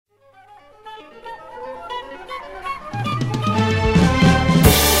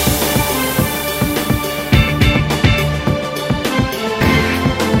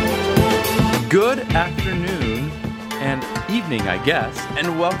I guess,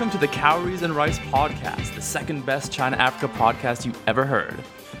 and welcome to the Cowries and Rice Podcast, the second best China-Africa podcast you ever heard.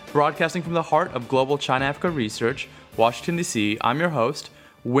 Broadcasting from the heart of global China-Africa research, Washington, D.C., I'm your host,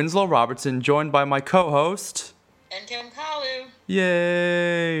 Winslow Robertson, joined by my co-host... Nkem Kalu.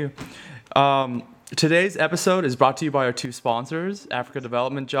 Yay! Today's episode is brought to you by our two sponsors, Africa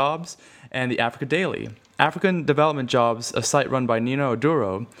Development Jobs and the Africa Daily. African Development Jobs, a site run by Nino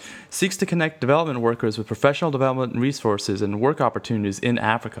Oduro, seeks to connect development workers with professional development resources and work opportunities in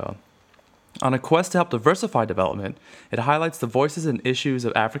Africa. On a quest to help diversify development, it highlights the voices and issues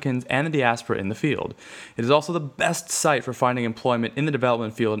of Africans and the diaspora in the field. It is also the best site for finding employment in the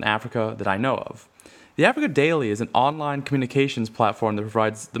development field in Africa that I know of. The Africa Daily is an online communications platform that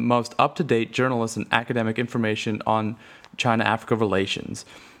provides the most up-to-date journalist and academic information on China-Africa relations.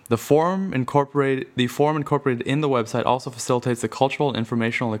 The forum incorporated in the website also facilitates the cultural and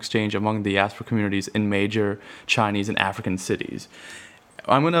informational exchange among the diaspora communities in major Chinese and African cities.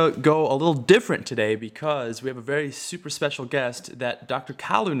 I'm going to go a little different today because we have a very super special guest that Dr.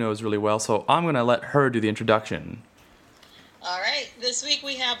 Kalu knows really well, so I'm going to let her do the introduction. All right, this week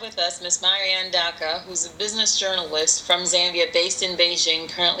we have with us Ms. Marianne Daka, who's a business journalist from Zambia, based in Beijing,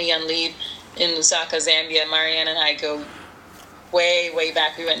 currently on leave in Lusaka, Zambia. Marianne and I go way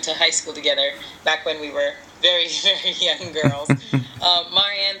back. We went to high school together back when we were very, very young girls.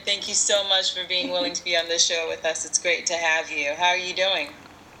 Marianne, thank you so much for being willing to be on this show with us. It's great to have you. How are you doing?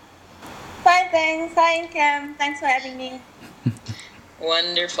 Fine, thanks. Hi, Kim. Thanks for having me.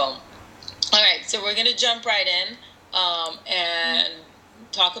 Wonderful. All right, so we're going to jump right in and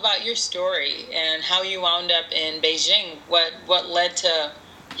talk about your story and how you wound up in Beijing. What led to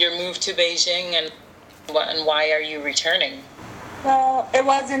your move to Beijing and why are you returning? Well, it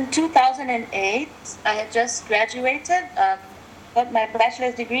was in 2008. I had just graduated, got my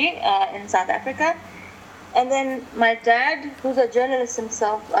bachelor's degree in South Africa. And then my dad, who's a journalist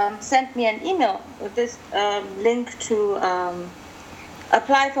himself, sent me an email with this link to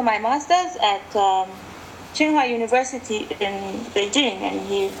apply for my master's at Tsinghua University in Beijing. And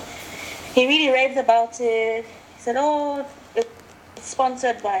he really raved about it. He said, it's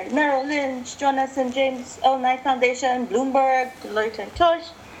sponsored by Merrill Lynch, Jonathan James L. Knight Foundation, Bloomberg, Deloitte and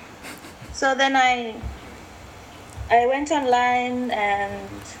Touche. So then I went online and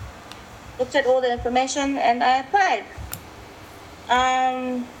looked at all the information and I applied.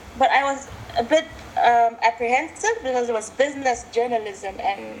 But I was a bit apprehensive because it was business journalism.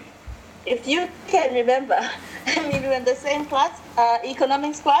 And if you can remember, we were in the same class,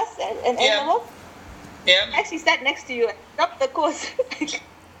 economics class in A-level. Yeah. I actually sat next to you and dropped the course 3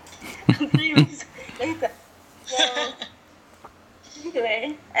 weeks later. So,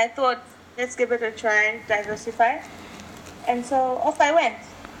 anyway, I thought, let's give it a try, diversify. And so off I went.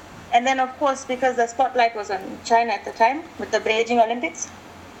 And then, of course, because the spotlight was on China at the time with the Beijing Olympics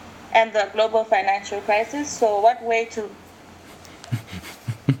and the global financial crisis, so what way to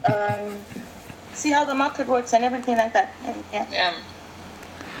see how the market works and everything like that. And, Yeah.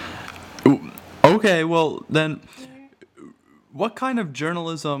 Okay, well, then, what kind of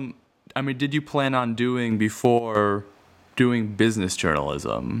journalism, did you plan on doing before doing business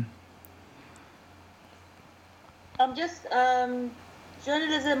journalism? Just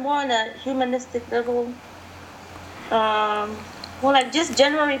journalism more on a humanistic level. More like just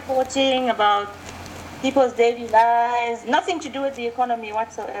general reporting about people's daily lives. Nothing to do with the economy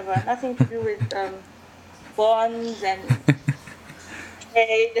whatsoever. Nothing to do with bonds and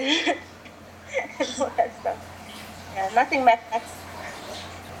trade. And all that stuff. Yeah, nothing mathematics.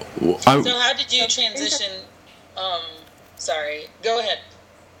 So how did you transition? Sorry, go ahead.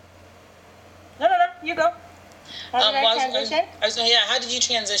 No, you go. How did I transition? How did you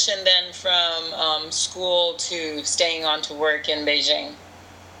transition then from school to staying on to work in Beijing?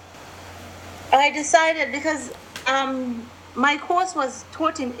 I decided because my course was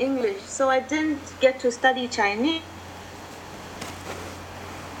taught in English, so I didn't get to study Chinese.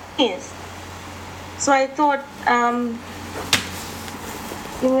 So I thought, I've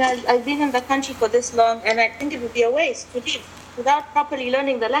been in the country for this long, and I think it would be a waste to leave without properly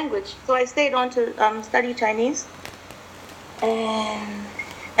learning the language. So I stayed on to study Chinese. And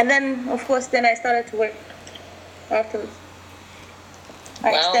then, of course, I started to work afterwards.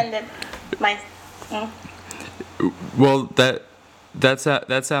 I extended my... Well, that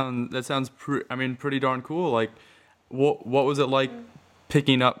sounds pretty darn cool. Like, what was it like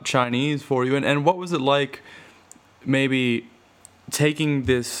picking up Chinese for you, and what was it like maybe taking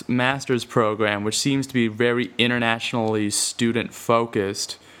this master's program, which seems to be very internationally student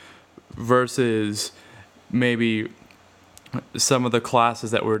focused, versus maybe some of the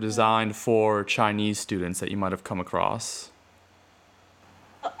classes that were designed for Chinese students that you might have come across?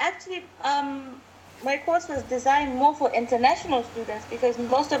 actually, my course was designed more for international students because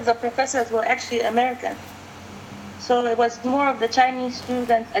most of the professors were actually American. So it was more of the Chinese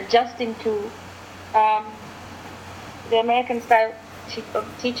students adjusting to um, the American style of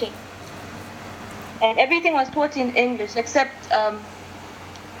teaching. And everything was taught in English except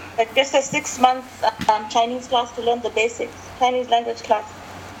like just a 6-month Chinese class to learn the basics, Chinese language class.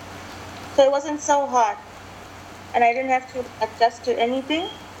 So it wasn't so hard. And I didn't have to adjust to anything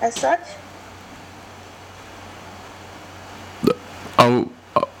as such. Oh,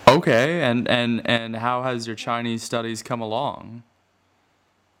 okay. And how has your Chinese studies come along?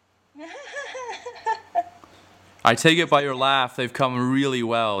 I take it by your laugh, they've come really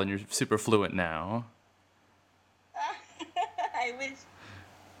well, and you're super fluent now. I wish.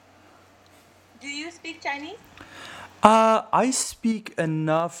 Do you speak Chinese? I speak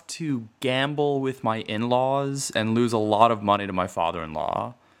enough to gamble with my in-laws and lose a lot of money to my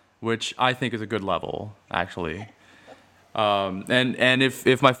father-in-law, which I think is a good level, actually. And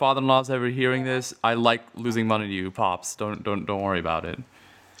if my father-in-law's ever hearing this, I like losing money to you, pops. Don't worry about it.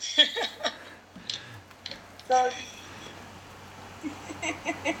 So,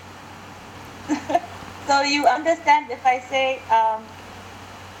 so you understand if I say,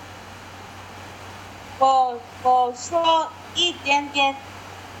 我说一点点.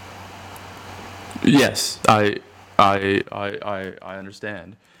 Yes, I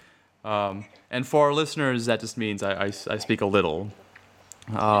understand. And for our listeners, that just means I speak a little.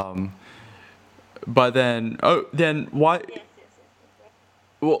 But then why? Yes, yes, yes.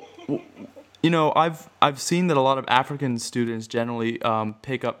 Well, you know, I've seen that a lot of African students generally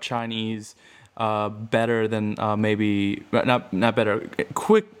pick up Chinese better than maybe not better,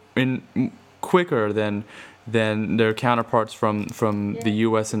 quicker than their counterparts from the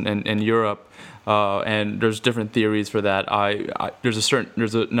U.S. and Europe. And there's different theories for that. There's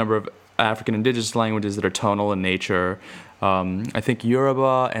a number of African indigenous languages that are tonal in nature. I think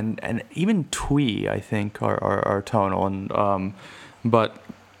Yoruba and even Twi, I think, are tonal. And but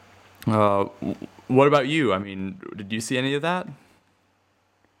what about you? I mean, did you see any of that?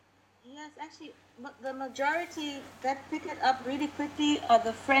 Yes, actually, the majority that pick it up really quickly are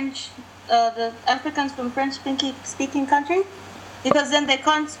the French, the Africans from French-speaking countries, because then they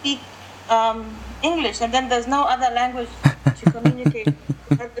can't speak English, and then there's no other language to communicate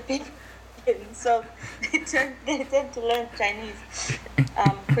with other people. So they tend to learn Chinese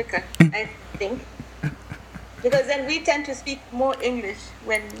quicker, I think. Because then we tend to speak more English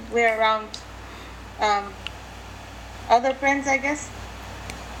when we're around other friends, I guess.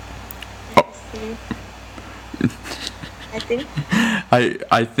 I think.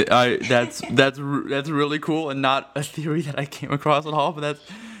 That's really cool and not a theory that I came across at all. But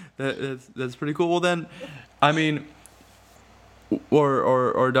that's pretty cool. Well then, I mean,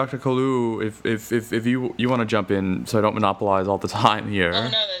 or Dr. Kalu, if you want to jump in, so I don't monopolize all the time here. Oh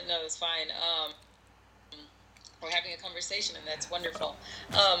no, that's fine. We're having a conversation, and that's wonderful.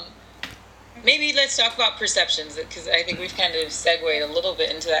 Maybe let's talk about perceptions, because I think we've kind of segued a little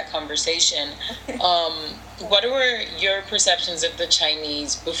bit into that conversation. What were your perceptions of the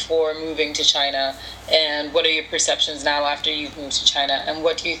Chinese before moving to China, and what are your perceptions now after you've moved to China? And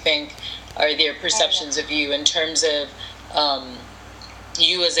what do you think are their perceptions of you in terms of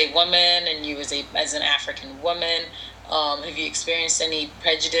you as a woman and you as an African woman? Have you experienced any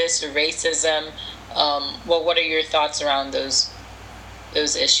prejudice or racism? Well, what are your thoughts around those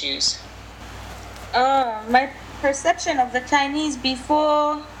issues? My perception of the Chinese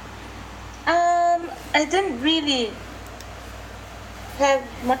before, I didn't really have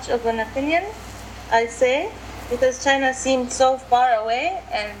much of an opinion, I'd say, because China seemed so far away,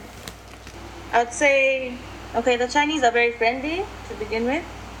 and I'd say, okay, the Chinese are very friendly to begin with.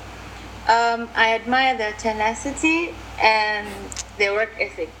 I admire their tenacity and their work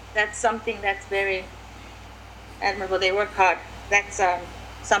ethic. That's something that's very admirable. They work hard. That's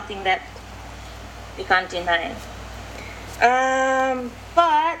something that you can't deny.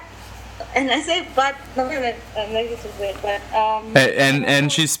 But, and I say but, not in a negative way, but... And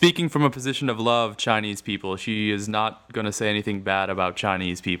she's speaking from a position of love Chinese people. She is not going to say anything bad about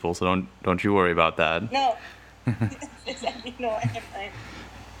Chinese people, so don't you worry about that. No. Exactly, no,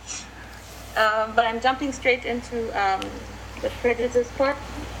 but I'm jumping straight into the prejudice part.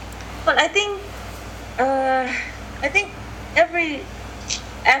 But I think every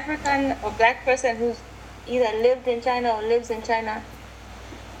African or black person who's either lived in China or lives in China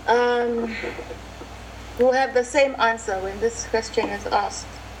will have the same answer when this question is asked.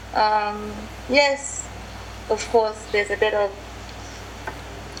 Yes, of course, there's a bit of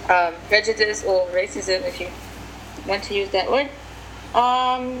prejudice or racism, if you want to use that word.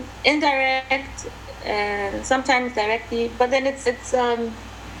 Indirect, sometimes directly, but then it's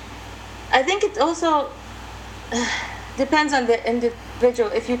I think it also depends on the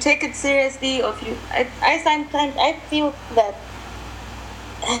individual. If you take it seriously, or if you, I sometimes I feel that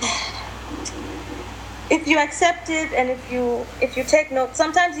if you accept it and if you take note,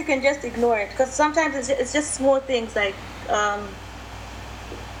 sometimes you can just ignore it, because sometimes it's just small things like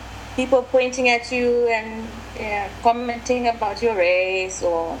people pointing at you and commenting about your race,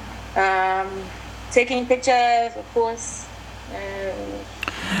 or taking pictures, of course.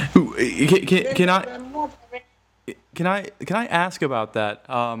 Ooh, can I The more direct- can I ask about that?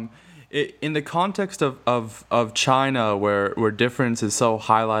 In the context of China, where difference is so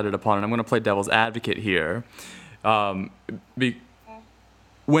highlighted upon, and I'm going to play devil's advocate here. Um, be,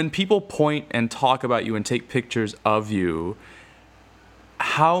 when people point and talk about you and take pictures of you,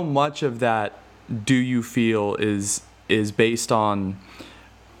 how much of that do you feel is based on,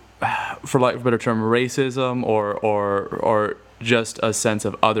 for lack of a better term, racism, or just a sense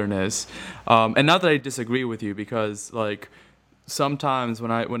of otherness? And not that I disagree with you, because like sometimes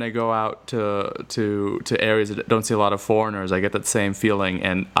when I go out to areas that don't see a lot of foreigners, I get that same feeling,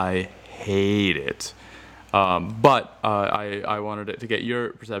 and I hate it. But I wanted to get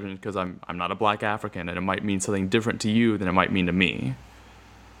your perception, because I'm not a black African, and it might mean something different to you than it might mean to me.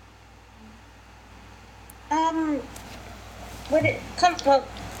 um, when it comes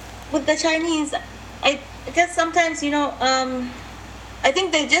with the Chinese, I guess sometimes I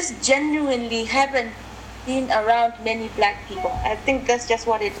think they just genuinely haven't been around many black people. I think that's just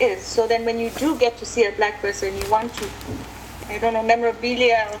what it is. So then when you do get to see a black person, you want to, I don't know,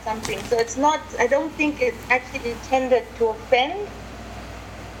 memorabilia or something. So it's not, I don't think it's actually intended to offend,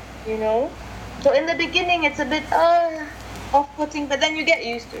 you know. So in the beginning, it's a bit off-putting, but then you get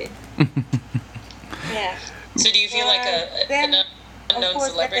used to it. Yeah. So do you feel like Then, an of unknown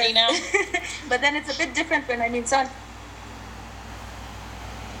course, celebrity now? but then it's a bit different when I mean, son.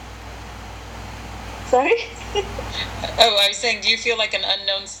 Sorry. Oh, I was saying, do you feel like an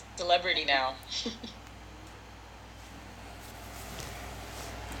unknown celebrity now?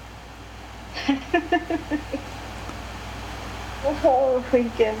 Oh,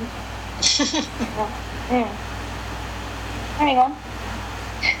 weekend. Mm. Hang on.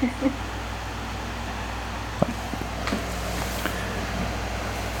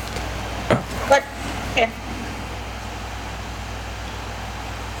 But okay.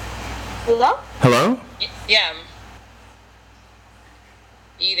 Hello? Hello? Yeah.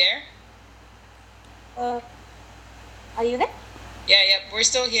 You there? Uh, are you there? Yeah, we're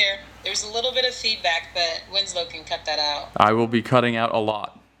still here. There's a little bit of feedback, but Winslow can cut that out. I will be cutting out a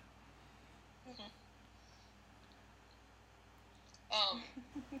lot. Um,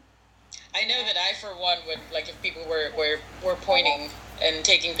 I know that I, for one, would, like, if people were pointing and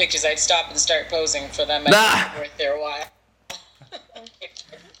taking pictures, I'd stop and start posing for them. I'd Ah! be worth their while.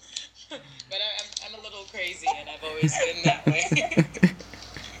 But I'm a little crazy, and I've always been that way.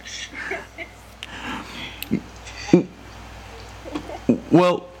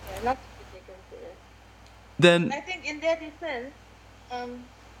 Well, Yeah, not to be taken serious. then, I think in their defense, um,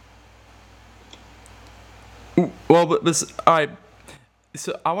 all right.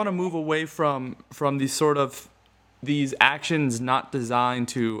 So I want to move away from these sort of these actions not designed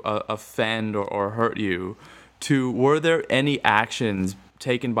to offend or hurt you, to, were there any actions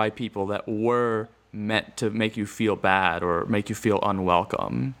taken by people that were meant to make you feel bad or make you feel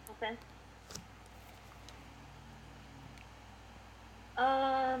unwelcome? offense.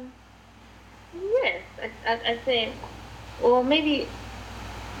 Um, yes, I think, or maybe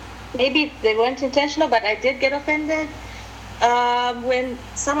they weren't intentional, but I did get offended. When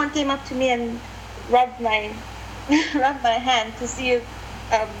someone came up to me and rubbed my rubbed my hand to see if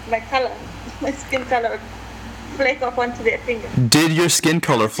my color, my skin color, would flake off onto their finger. Did your skin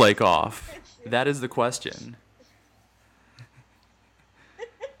color flake off? That is the question.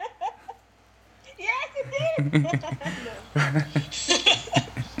 Yes, it did. No.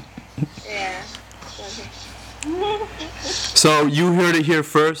 Yeah. Okay. So you heard it here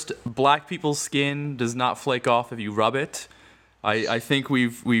first. Black people's skin does not flake off if you rub it. I think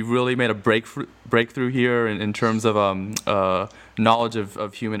we've really made a breakthrough here in terms of knowledge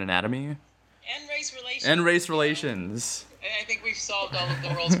of human anatomy And race relations. and race relations. I think we've solved all of the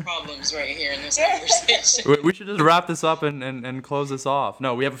world's problems right here in this conversation. We should just wrap this up and close this off.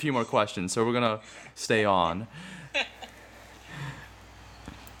 No, we have a few more questions, so we're gonna stay on.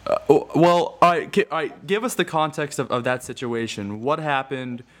 Well, all right, give us the context of that situation. What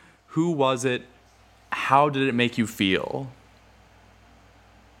happened? Who was it? How did it make you feel?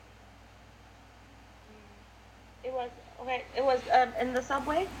 It was okay. It was in the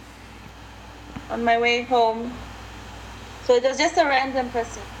subway on my way home. So it was just a random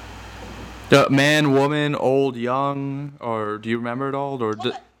person. Man, woman, old, young, or do you remember it all? Or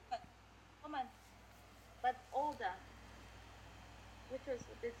Woman, but older, which was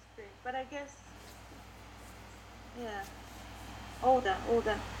a bit strange. But I guess, yeah, older,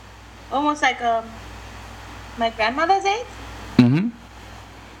 almost like my grandmother's age. Mm-hmm.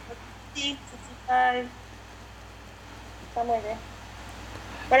 60, 65, somewhere there.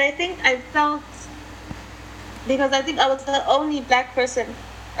 But I think I felt, because I think I was the only black person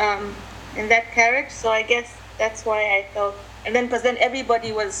in that carriage, so I guess that's why I felt. And then, because then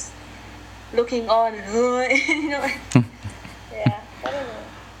everybody was looking on, you know. Yeah, I don't know.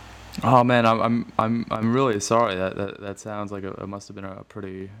 Oh man, I'm really sorry. That sounds like it must have been a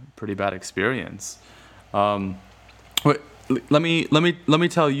pretty bad experience. Wait, let me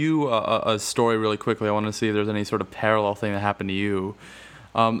tell you a story really quickly. I want to see if there's any sort of parallel thing that happened to you.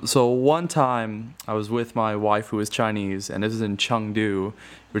 So one time I was with my wife who is Chinese, and this is in Chengdu.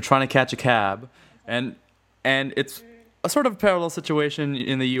 We were trying to catch a cab, and it's a sort of parallel situation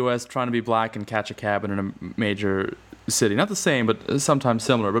in the U.S. trying to be black and catch a cab in a major city. Not the same, but sometimes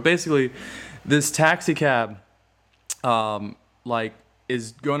similar. But basically, this taxi cab,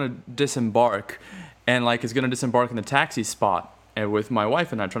 is going to disembark, and is going to disembark in the taxi spot. And with my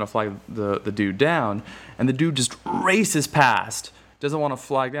wife and I trying to flag the dude down, and the dude just races past. Doesn't want to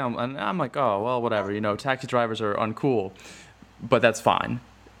flag down, and I'm like, oh well, whatever, taxi drivers are uncool, but that's fine.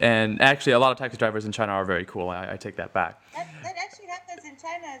 And actually, a lot of taxi drivers in China are very cool. I take that back. That actually happens in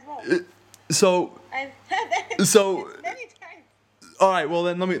China as well. So I've had that many times. All right, well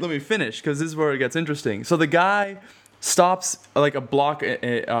then let me finish, because this is where it gets interesting. So the guy stops like a block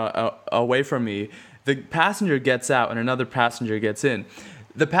away from me. The passenger gets out, and another passenger gets in.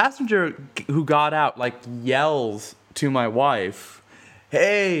 The passenger who got out yells to my wife,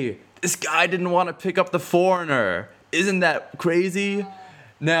 "Hey, this guy didn't want to pick up the foreigner. Isn't that crazy?"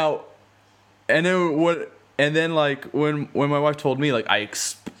 Now, and then when my wife told me, I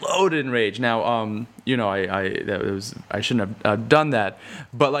exploded in rage. Now, I shouldn't have done that,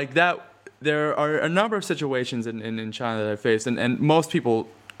 but that there are a number of situations in China that I faced, and most people,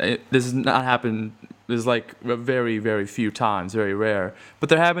 this has not happened. This is very, very few times, very rare. But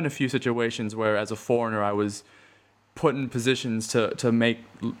there have been a few situations where, as a foreigner, I was put in positions to make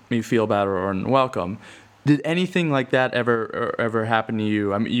me feel bad or unwelcome. Did anything like that ever happen to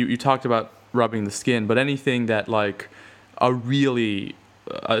you? I mean, you talked about rubbing the skin, but anything that a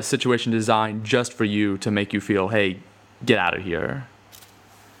situation designed just for you to make you feel, hey, get out of here?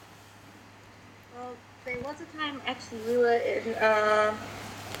 Well, there was a time actually we were in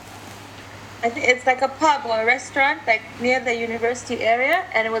I think it's like a pub or a restaurant near the university area,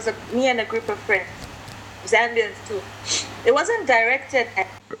 and it was me and a group of friends. Zambians too. It wasn't directed at.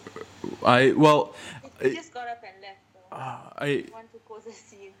 He just got up and left. So I want to cause a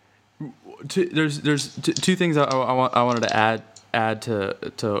scene. There's two things I wanted to add to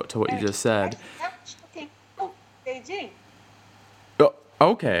what you just said. Beijing.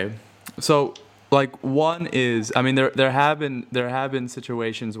 Okay, so one is, I mean, there have been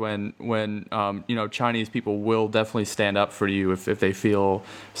situations when Chinese people will definitely stand up for you if they feel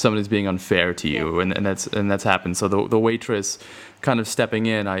somebody's being unfair to you, and that's happened. So the waitress kind of stepping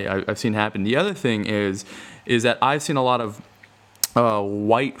in, I've seen happen. The other thing is that I've seen a lot of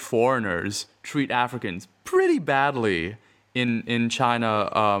white foreigners treat Africans pretty badly in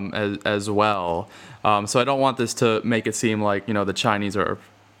China as well. So I don't want this to make it seem like the Chinese are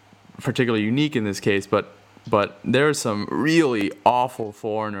particularly unique in this case, but there are some really awful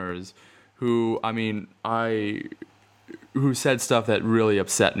foreigners who said stuff that really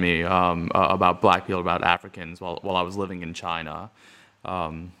upset me about black people, about Africans while I was living in China.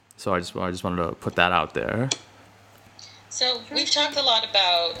 So I just wanted to put that out there. So we've talked a lot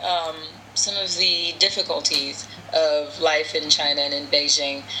about some of the difficulties of life in China and in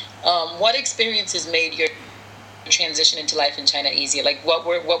Beijing. What experiences made your transition into life in China easier? What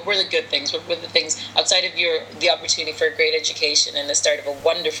were the good things? What were the things outside of the opportunity for a great education and the start of a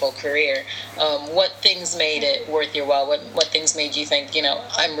wonderful career? What things made it worth your while? What things made you think,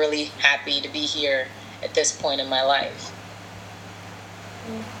 I'm really happy to be here at this point in my life?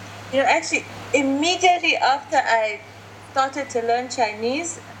 Actually, immediately after I started to learn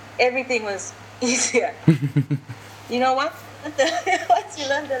Chinese, everything was easier. You know what? Once you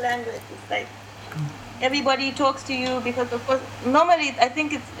learn the language, it's everybody talks to you, because of course normally I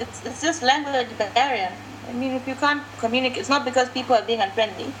think it's just language barrier. I mean, if you can't communicate, it's not because people are being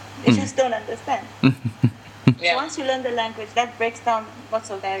unfriendly, they just don't understand. So once you learn the language, that breaks down lots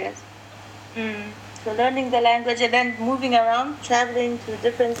of barriers. So learning the language and then moving around, traveling to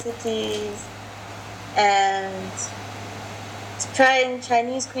different cities and trying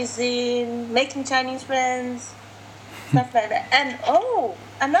Chinese cuisine, making Chinese friends, stuff like that. And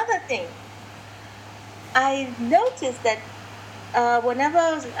another thing, I noticed that whenever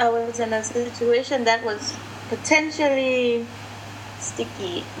I was in a situation that was potentially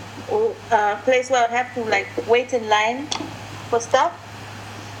sticky, or a place where I'd have to like wait in line for stuff,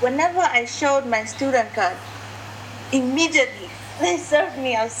 whenever I showed my student card, immediately they served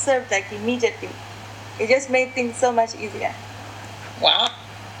me. I was served like immediately. It just made things so much easier. Wow.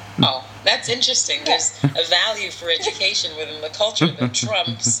 Oh, that's interesting. There's a value for education within the culture that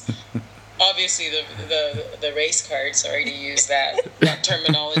trumps, obviously, the race card. Sorry to use that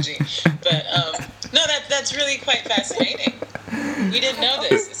terminology. But no, that's really quite fascinating. We didn't know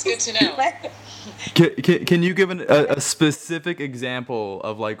this. It's good to know. Can you give a specific example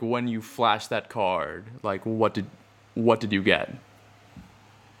of like when you flashed that card? Like what did you get?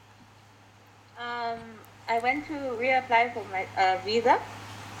 I went to reapply for my visa.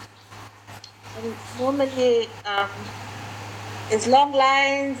 And normally, it's long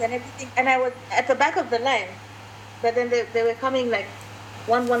lines and everything. And I was at the back of the line. But then they were coming like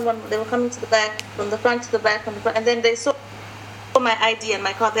one. They were coming to the back, from the front to the back, from the front. And then they saw my ID and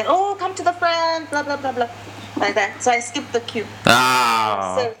my card. Then, come to the front, blah, blah, blah, blah. Like that. So I skipped the queue.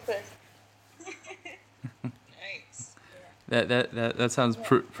 Ah. First. That sounds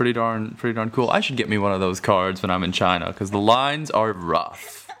pretty darn cool. I should get me one of those cards when I'm in China because the lines are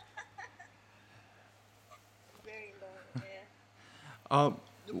rough. Very low,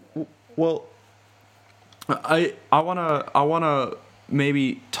 yeah. Well, I wanna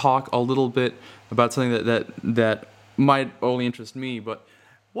maybe talk a little bit about something that might only interest me. But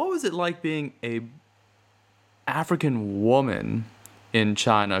what was it like being a African woman in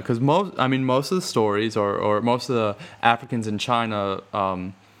China? Because most of the stories or most of the Africans in China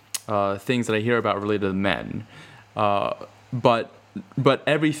things that I hear about related to men, but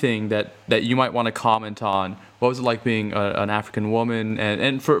everything that you might want to comment on. What was it like being an African woman,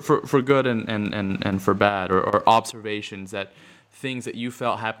 and for good and for bad, or observations that things that you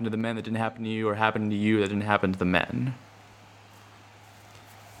felt happened to the men that didn't happen to you, or happened to you that didn't happen to the men?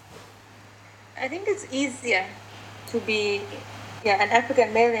 I think it's easier to be an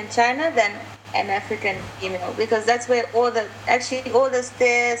African male in China than an African female, because that's where all the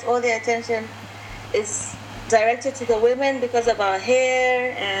stares, all the attention is directed to the women because of our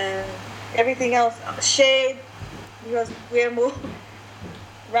hair and everything else, our shape, because we're more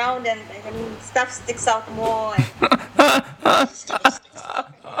round and stuff sticks out more.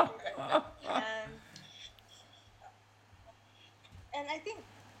 And I think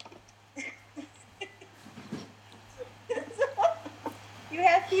you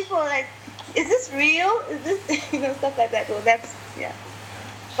have people like, is this real? Is this, stuff like that. Well, that's, yeah.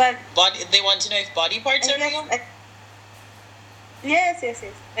 But they want to know if body parts are real? Yes.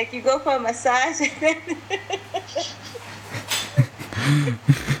 Like you go for a massage and then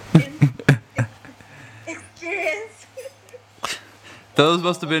experience. Those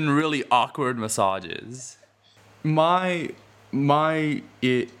must have been really awkward massages. My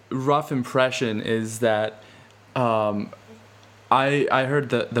rough impression is that I heard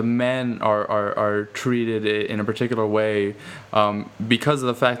that the men are treated in a particular way because of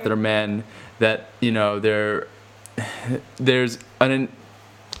the fact that they're men, that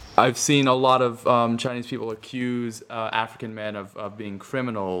I've seen a lot of Chinese people accuse African men of being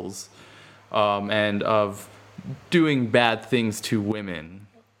criminals and of doing bad things to women.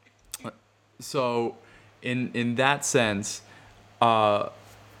 So in that sense, I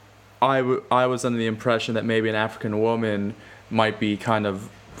was under the impression that maybe an African woman might be kind of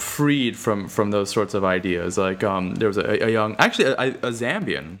freed from those sorts of ideas. Like there was a young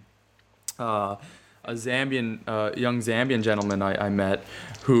Zambian young Zambian gentleman I met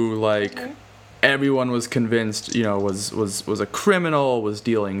who, like, everyone was convinced was a criminal, was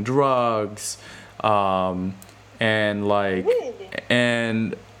dealing drugs, and like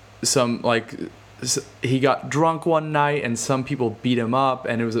and some like he got drunk one night and some people beat him up,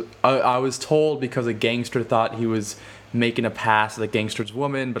 and it was I was told because a gangster thought he was making a pass at the gangster's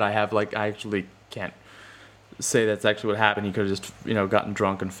woman, but I actually can't say that's actually what happened. He could have just gotten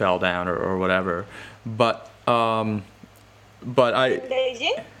drunk and fell down or whatever. But I In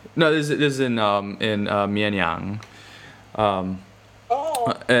Beijing? no, this is in Mianyang. I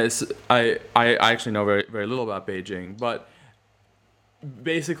actually know very very little about Beijing, but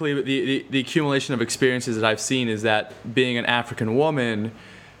basically the accumulation of experiences that I've seen is that being an African woman,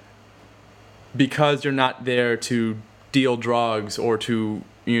 because you're not there to deal drugs or to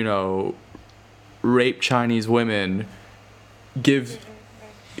rape Chinese women gives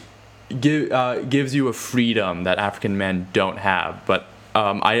you a freedom that African men don't have. But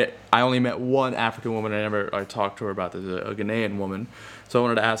I only met one African woman. I talked to her about this, a Ghanaian woman. So I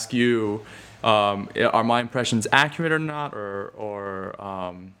wanted to ask you, are my impressions accurate or not,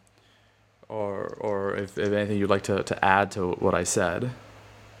 or if anything you'd like to add to what I said?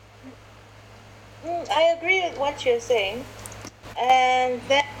 I agree with what you're saying, and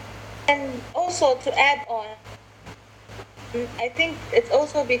then and also to add on, I think it's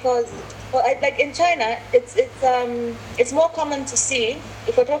also because, well, like in China, it's more common to see,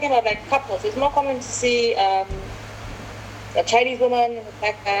 if we're talking about like couples, it's more common to see a Chinese woman and a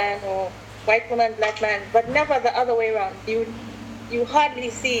black man, or white woman, black man, but never the other way around. You hardly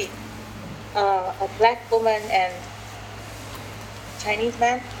see a black woman and Chinese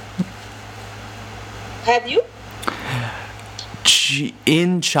man. Have you?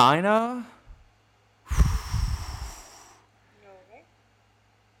 In China?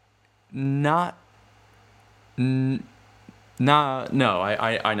 Not. No,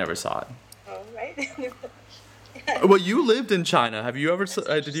 I never saw it. Oh, right. Well, you lived in China. Have you ever?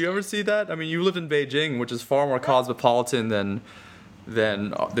 Did you ever see that? I mean, you lived in Beijing, which is far more cosmopolitan than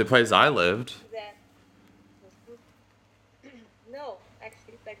the place I lived. No,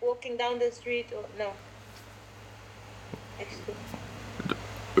 actually, like walking down the street, or no. Actually.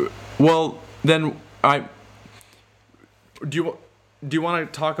 Well, then do you want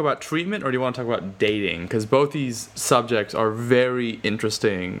to talk about treatment, or do you want to talk about dating? Because both these subjects are very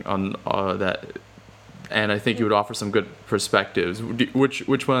interesting on that, and I think you would offer some good perspectives.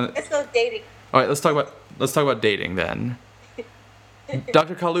 Which one? Let's go dating. All right, let's talk about dating then.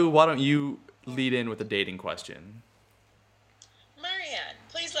 Dr. Kalu, why don't you lead in with a dating question? Marianne,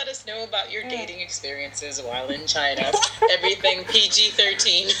 please let us know about your dating experiences while in China. Everything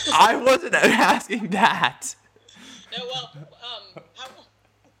PG-13. I wasn't asking that. No, well,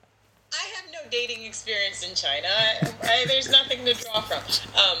 I have no dating experience in China. There's nothing to draw from.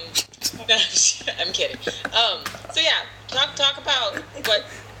 No, I'm kidding. So yeah, talk about what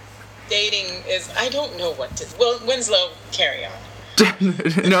dating is. I don't know what to. Well, Winslow, carry on.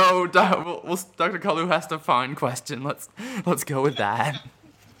 No, Dr. Kalu has to find question. Let's go with that.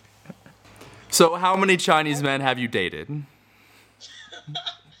 So, how many Chinese men have you dated?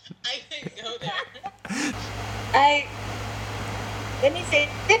 I didn't go there. Let me say, I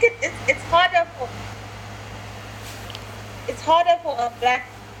think it's harder for a black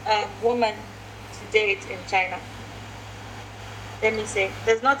woman to date in China. Let me say,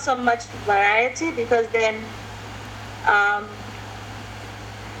 there's not so much variety, because then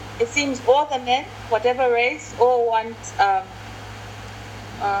it seems all the men, whatever race, all want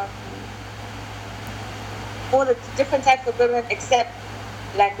all the different types of women except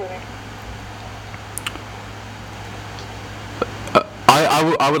black women.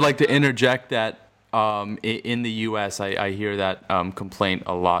 I would like to interject that in the U.S. I hear that complaint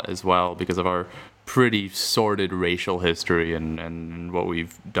a lot as well, because of our pretty sordid racial history and what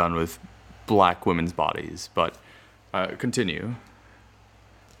we've done with black women's bodies. But continue.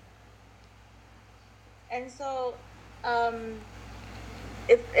 And so,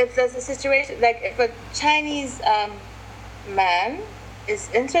 if there's a situation, like if a Chinese man is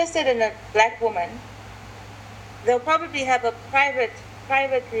interested in a black woman, they'll probably have a private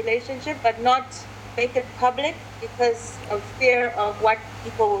relationship, but not make it public, because of fear of what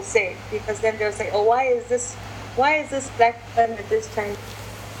people will say. Because then they'll say, "Oh, why is this black man with this Chinese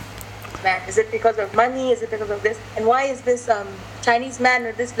man? Is it because of money? Is it because of this? And why is this Chinese man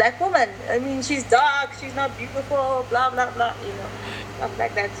with this black woman? I mean, she's dark, she's not beautiful, blah blah blah, stuff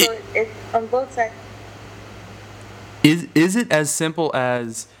like that." So it on both sides. Is it as simple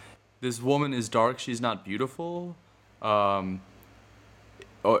as this woman is dark, she's not beautiful?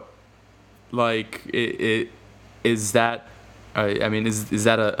 Or like it is that? I mean, is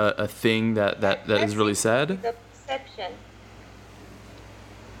that a thing that is really said? The perception.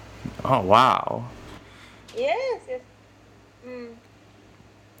 Oh wow. Yes.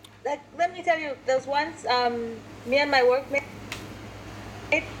 Like, let me tell you, there's once me and my workmate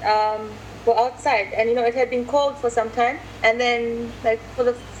were outside, and it had been cold for some time, and then like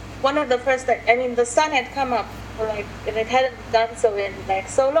for one of the first, the sun had come up and it hadn't done so in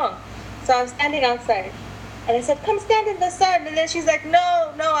so long. So I was standing outside, and I said, "Come stand in the sun," and then she's like,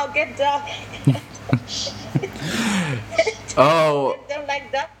 "No, I'll get dark." Oh. I don't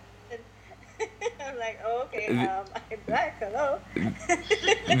like dark. I'm like, "Oh, okay, I'm black, hello."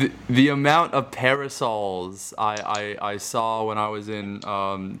 the amount of parasols I saw when I was in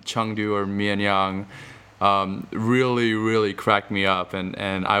Chengdu or Mianyang, really, really cracked me up,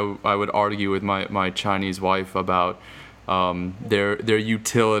 and I would argue with my Chinese wife about their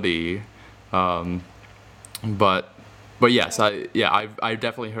utility, but yes, I've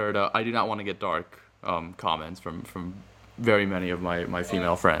definitely heard I do not want to get dark comments from very many of my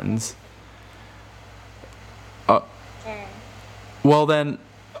female friends. Well then,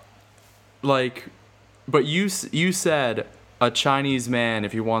 like, but you said a Chinese man,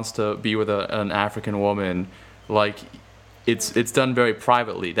 if he wants to be with an African woman, like, it's done very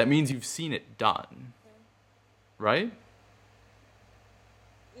privately. That means you've seen it done, right?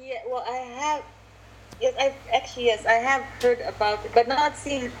 Yeah, well, I have. Yes, yes, I have heard about it, but not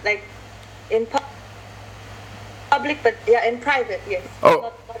seen like in public, but yeah, in private, yes.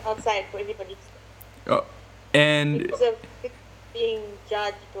 Oh. Not outside for everybody. And Because of being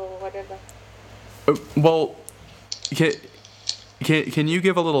judged or whatever. well, can you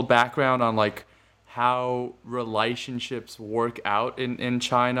give a little background on like how relationships work out in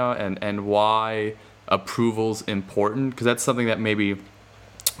China and why approval's important? Because that's something that maybe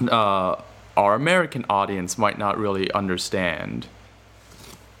our American audience might not really understand.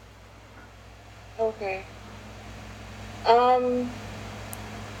 Okay. I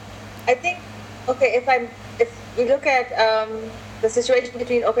think if we look at the situation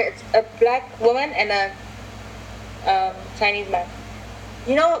between it's a black woman and a Chinese man.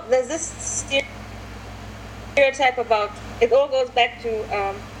 You know, there's this stereotype about it. All goes back to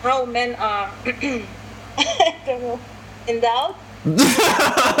how men are. I don't know, endowed.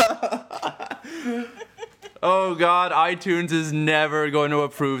 Oh God, iTunes is never going to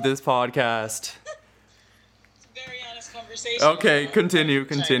approve this podcast. It's a very honest conversation. Okay,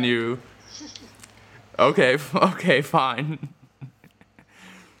 continue. Okay, fine.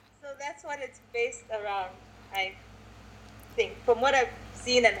 So that's what it's based around, I think, from what I've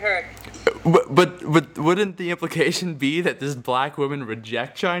seen and heard. But wouldn't the implication be that this black women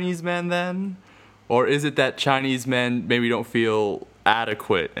reject Chinese men then? Or is it that Chinese men maybe don't feel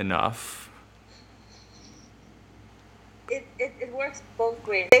adequate enough? It works both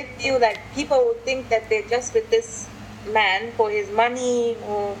ways. They feel that people would think that they're just with this man for his money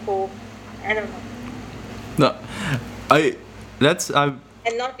or for, I don't know. No,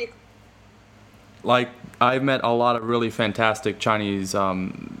 And not because. like, I've met a lot of really fantastic Chinese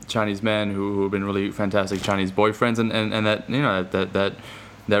men who have been really fantastic Chinese boyfriends, and that, you know, that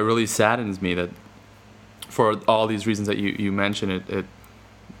really saddens me that for all these reasons that you mentioned, it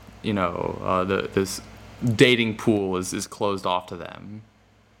you know, this dating pool is closed off to them.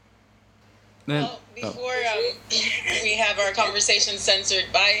 Well, before we have our conversation censored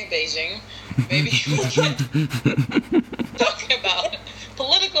by Beijing, maybe we can talk about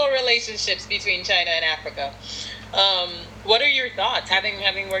political relationships between China and Africa. What are your thoughts,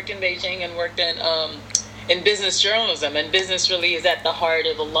 having worked in Beijing and worked in business journalism, and business really is at the heart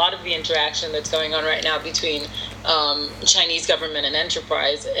of a lot of the interaction that's going on right now between Chinese government and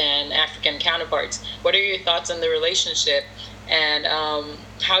enterprise and African counterparts. What are your thoughts on the relationship, and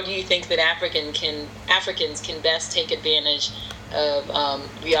how do you think that Africans can best take advantage of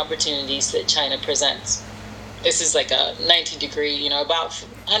the opportunities that China presents? This is like a 90-degree, you know, about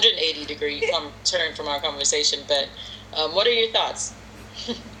 180-degree turn from our conversation, but what are your thoughts?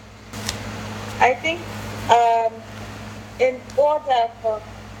 I think in order for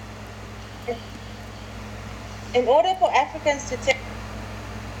Africans to take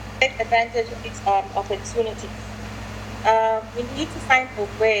advantage of these opportunities, we need to find a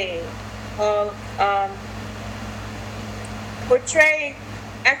way of portraying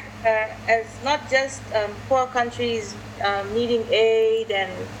Africa as not just poor countries needing aid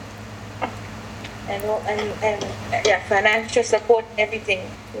and financial support and everything,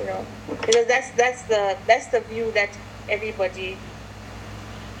 you know, because that's the view that everybody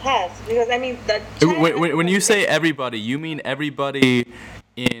has. Because I mean, when you say everybody, you mean everybody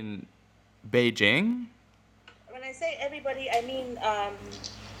in Beijing? When I say everybody, I mean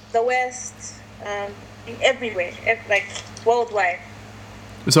the West, everywhere, like worldwide.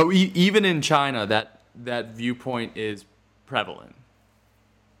 So even in China, that viewpoint is prevalent.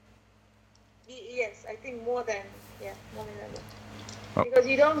 Yes, I think more than ever. Oh. Because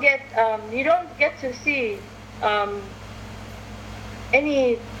you don't get to see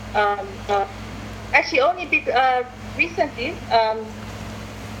any actually only recently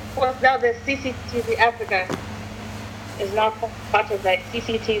well, now the CCTV Africa is not part of that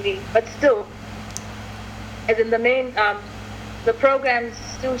CCTV, but still, as in the main the programs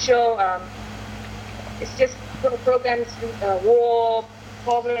still show it's just programs war,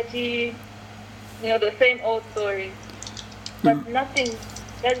 poverty, you know, the same old stories, but nothing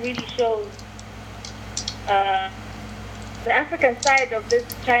that really shows uh, the African side of this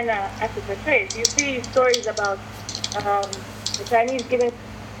China-Africa trade. You see stories about the Chinese giving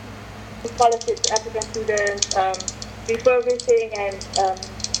scholarships to African students, refurbishing and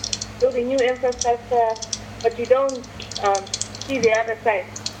building new infrastructure, but you don't see the other side.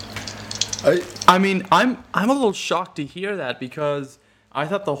 I mean, I'm a little shocked to hear that because I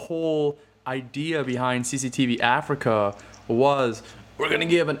thought the whole idea behind CCTV Africa was we're going to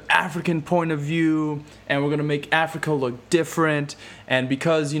give an African point of view and we're going to make Africa look different, and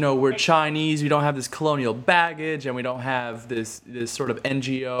because we're Chinese, we don't have this colonial baggage and we don't have this sort of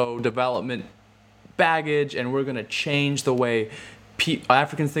NGO development baggage, and we're going to change the way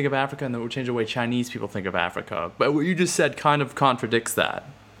Africans think of Africa, and then we'll change the way Chinese people think of Africa. But what you just said kind of contradicts that.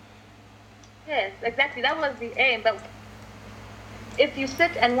 Yes, exactly. That was the aim. But if you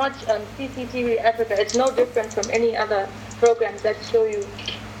sit and watch CCTV Africa, it's no different from any other programs that show you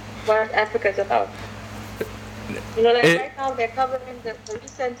what Africa is about. Right now they're covering the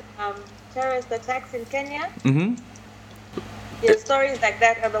recent terrorist attacks in Kenya. Mm-hmm. Yeah, stories like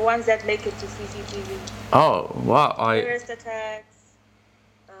that are the ones that make it to CCTV. Oh, wow. Terrorist attacks,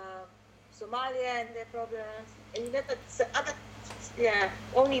 Somalia and their problems, and you get the other,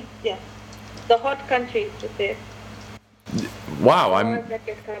 the hot countries to say. Wow, that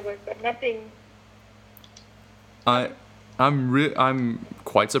get covered, but nothing. I'm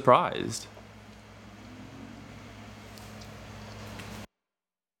quite surprised.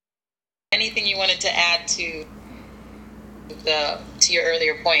 Anything you wanted to add to your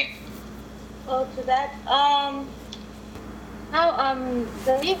earlier point? Oh, to that, how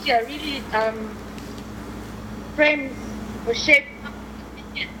the media really frames or shapes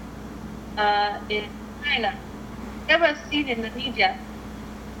opinion in China. Ever seen in the media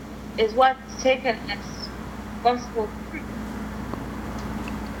is what's taken as gospel truth.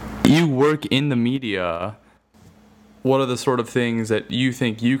 You work in the media. What are the sort of things that you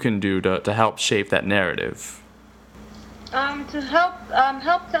think you can do to help shape that narrative? To help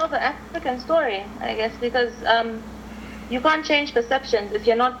tell the African story, I guess, because you can't change perceptions if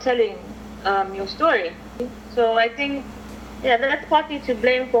you're not telling your story. So I think, that's partly to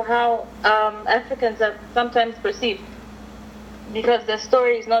blame for how Africans are sometimes perceived, because the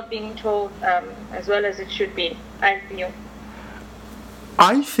story is not being told as well as it should be, I feel.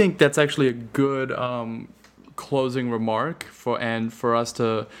 I think that's actually a good closing remark for us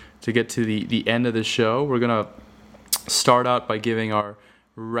to get to the end of the show. We're gonna start out by giving our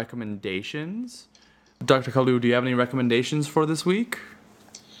recommendations. Dr. Kalu, do you have any recommendations for this week?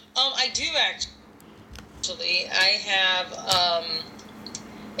 I do actually. I have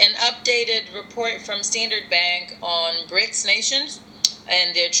an updated report from Standard Bank on BRICS nations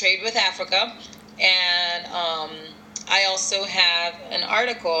and their trade with Africa, and I also have an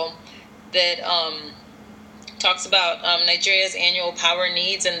article that talks about Nigeria's annual power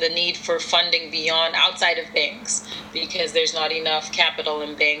needs and the need for funding outside of banks, because there's not enough capital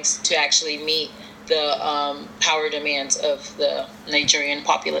in banks to actually meet the power demands of the Nigerian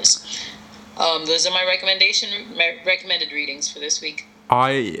populace. Those are my recommended readings for this week.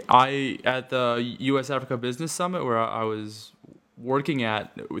 I at the U.S. Africa Business Summit where I was working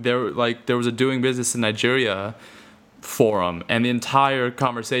at, there was a doing business in Nigeria forum, and the entire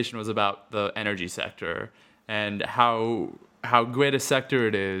conversation was about the energy sector and how great a sector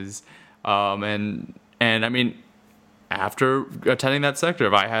it is, and I mean, after attending that sector,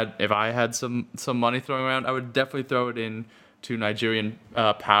 if I had some money throwing around, I would definitely throw it into Nigerian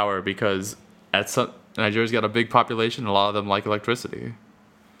power, because Nigeria's got a big population, and a lot of them like electricity.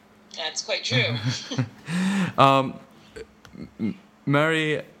 That's quite true.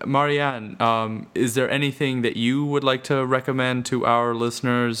 Marianne, is there anything that you would like to recommend to our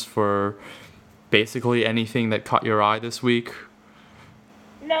listeners for basically anything that caught your eye this week?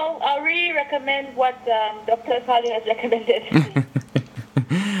 No, I'll really recommend what Dr. Kalu has recommended.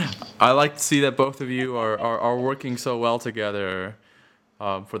 I like to see that both of you are working so well together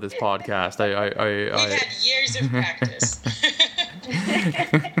for this podcast. We've had years of practice.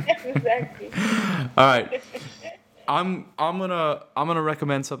 Exactly. All right. I'm gonna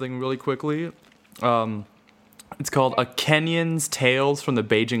recommend something really quickly. It's called A Kenyan's Tales from the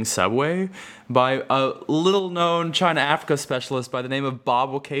Beijing Subway by a little-known China-Africa specialist by the name of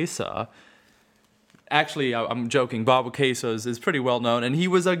Bob Wakesa. Actually, I'm joking. Bob Wakesa is pretty well-known, and he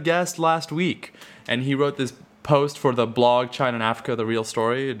was a guest last week. And he wrote this post for the blog China and Africa, The Real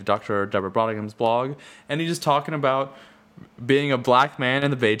Story, Dr. Deborah Brottingham's blog. And he's just talking about being a black man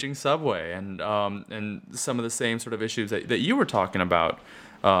in the Beijing subway and some of the same sort of issues that you were talking about,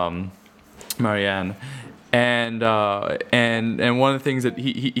 Marianne. And one of the things that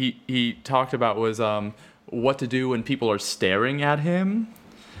he talked about was what to do when people are staring at him.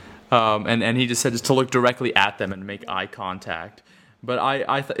 And he just said just to look directly at them and make eye contact. But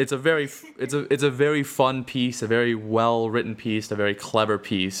it's a very fun piece, a very well written piece, a very clever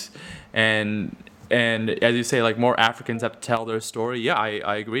piece, and as you say, like, more Africans have to tell their story. Yeah,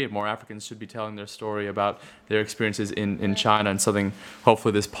 I agree. More Africans should be telling their story about their experiences in China, and something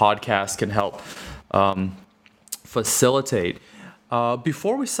hopefully this podcast can help facilitate.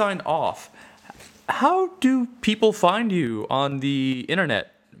 Before we sign off, how do people find you on the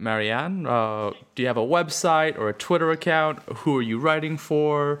internet, Marianne? Do you have a website or a Twitter account? Who are you writing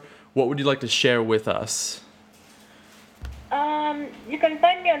for? What would you like to share with us? You can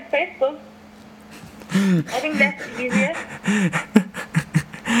find me on Facebook. I think that's the easiest.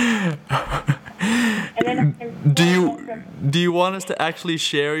 And then I can Do you want us to actually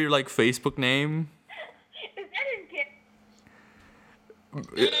share your Facebook name? I didn't care.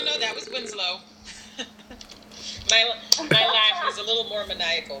 No, that was Winslow. My laugh was a little more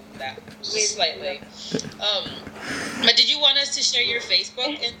maniacal than that, just slightly. But did you want us to share your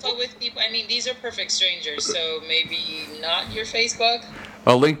Facebook info with people? I mean, these are perfect strangers, so maybe not your Facebook?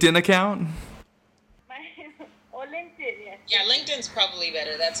 A LinkedIn account? Or LinkedIn, yes. Yeah, LinkedIn's probably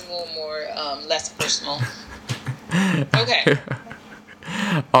better. That's a little more, less personal. Okay.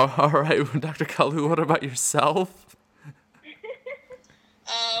 All right, Dr. Kalu, what about yourself?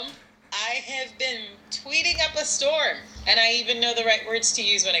 I have been tweeting up a storm, and I even know the right words to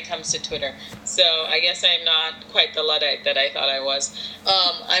use when it comes to Twitter. So I guess I'm not quite the Luddite that I thought I was.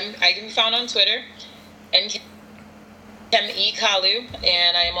 I can be found on Twitter, and Kem-E Kalu,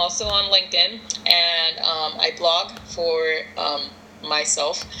 and I am also on LinkedIn, and I blog for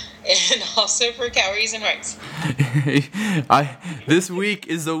myself, and also for Calories and Rice. This week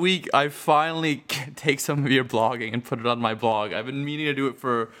is the week I finally take some of your blogging and put it on my blog. I've been meaning to do it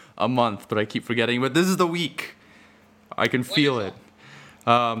for a month, but I keep forgetting. But this is the week. I can feel it.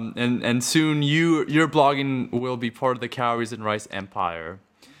 And soon your blogging will be part of the Calories and Rice empire.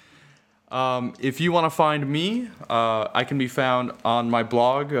 If you want to find me, I can be found on my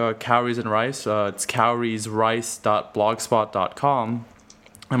blog, Calories and Rice. It's caloriesrice.blogspot.com.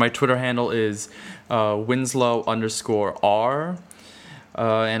 And my Twitter handle is Winslow_R.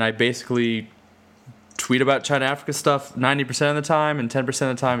 And I basically tweet about China Africa stuff 90% of the time, and 10%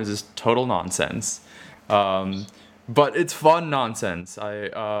 of the time is just total nonsense. But it's fun nonsense.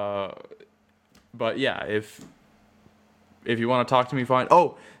 But yeah, if you want to talk to me, fine.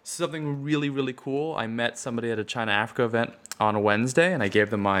 Oh, something really, really cool. I met somebody at a China Africa event on a Wednesday, and I gave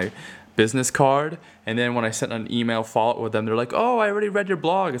them my business card. And then when I sent an email follow-up with them, they're like, "Oh, I already read your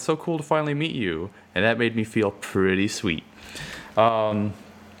blog. It's so cool to finally meet you." And that made me feel pretty sweet. All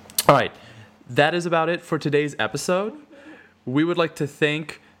right. That is about it for today's episode. We would like to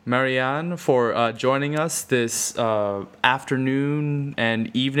thank Marianne for joining us this afternoon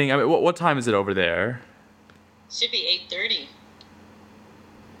and evening. I mean, what time is it over there? Should be 8:30.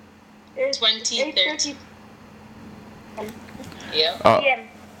 It's 2013. 8:30. Yeah. PM.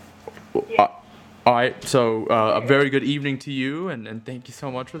 All right, so a very good evening to you, and thank you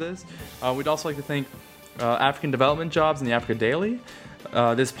so much for this. We'd also like to thank African Development Jobs and the Africa Daily.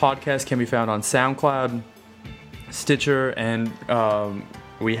 This podcast can be found on SoundCloud, Stitcher, and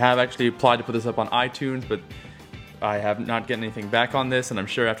we have actually applied to put this up on iTunes, but I have not gotten anything back on this, and I'm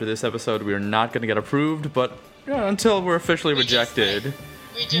sure after this episode we are not going to get approved, but until we're officially rejected.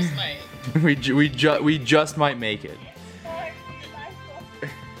 We just might. we just might make it.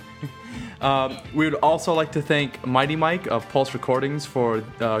 We would also like to thank Mighty Mike of Pulse Recordings for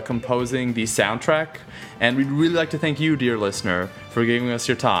composing the soundtrack. And we'd really like to thank you, dear listener, for giving us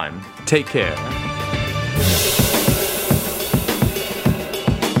your time. Take care.